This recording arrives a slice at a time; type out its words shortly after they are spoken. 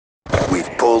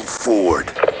pulled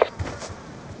forward.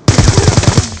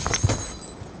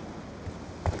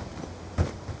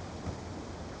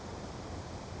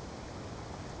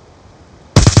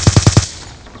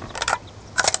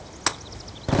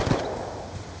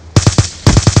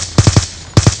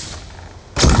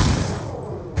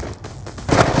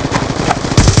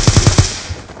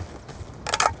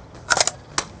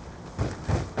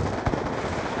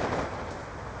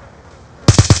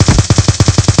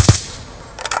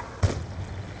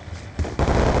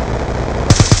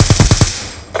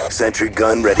 Sentry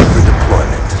gun ready for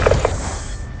deployment.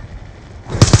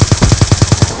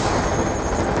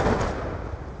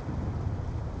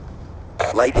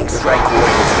 Lightning strike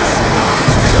warriors receiving.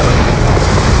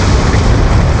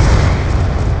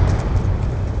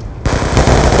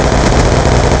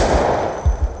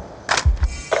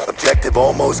 Objective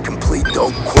almost complete.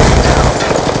 Don't quit now.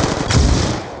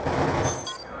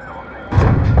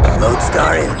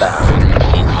 Lodestar inbound.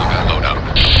 Full combat loadout.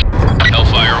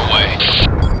 Hellfire away.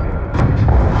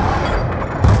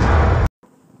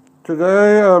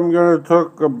 Today I'm going to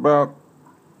talk about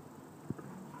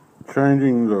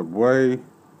changing the way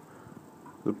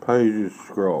the pages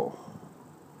scroll.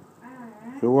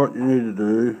 So what you need to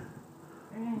do,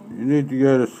 you need to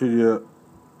go to Cydia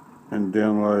and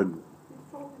download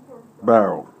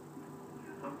Barrel.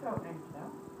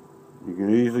 You can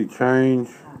easily change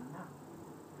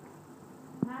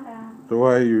the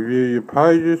way you view your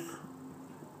pages.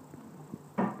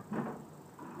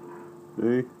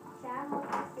 See?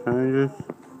 Changes.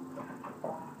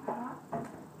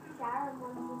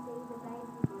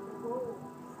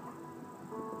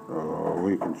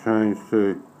 We can change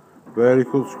to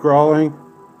vertical scrolling.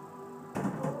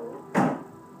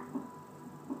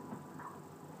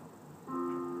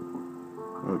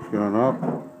 It's going up.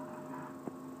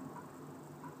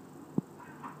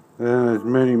 And there's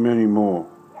many, many more.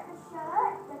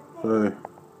 So,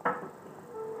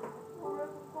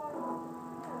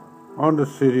 on to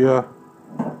Cydia.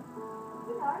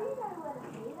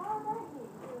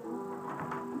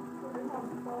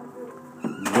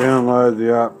 Download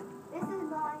the app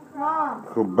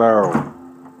called Barrel.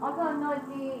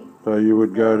 So you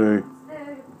would go to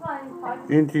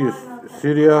into your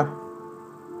Cydia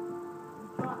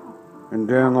and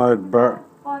download Barrel.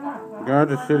 Go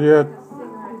to Cydia,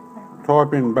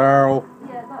 type in Barrel.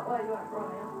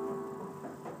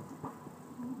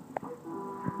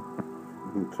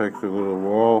 It takes a little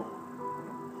while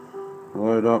to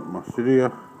load up my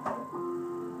Cydia.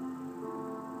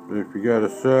 If you go to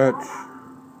search,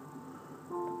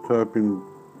 type in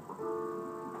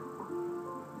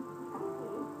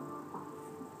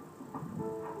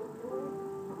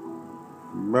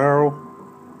Barrel,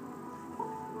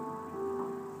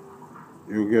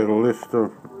 you'll get a list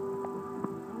of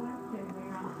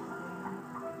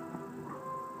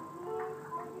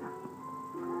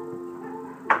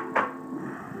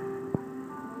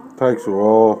takes a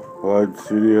while to load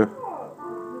Cydia.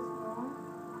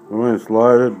 And when it's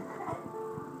loaded,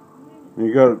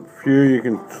 you got a few you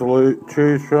can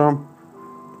choose from.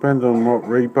 Depends on what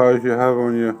repos you have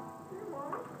on your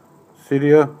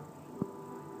Cydia.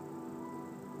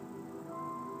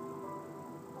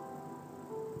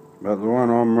 But the one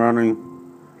I'm running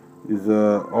is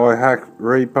a iHack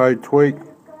repo tweak.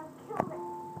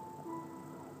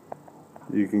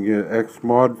 You can get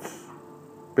Xmods,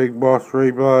 Big Boss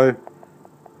repo.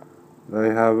 They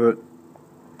have it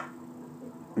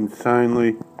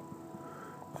insanely.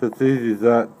 So it's easy as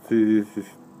that. It's easy as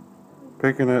just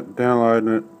picking it, downloading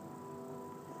it,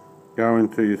 go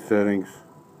into your settings.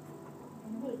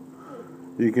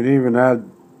 You can even add,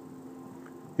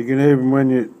 when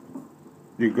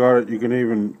you got it, you can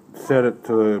even set it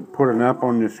to put an app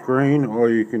on your screen, or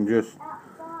you can just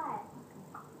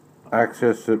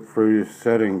access it through your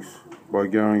settings by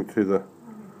going to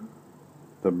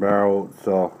the barrel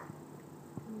itself.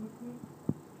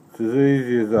 It's as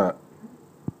easy as that.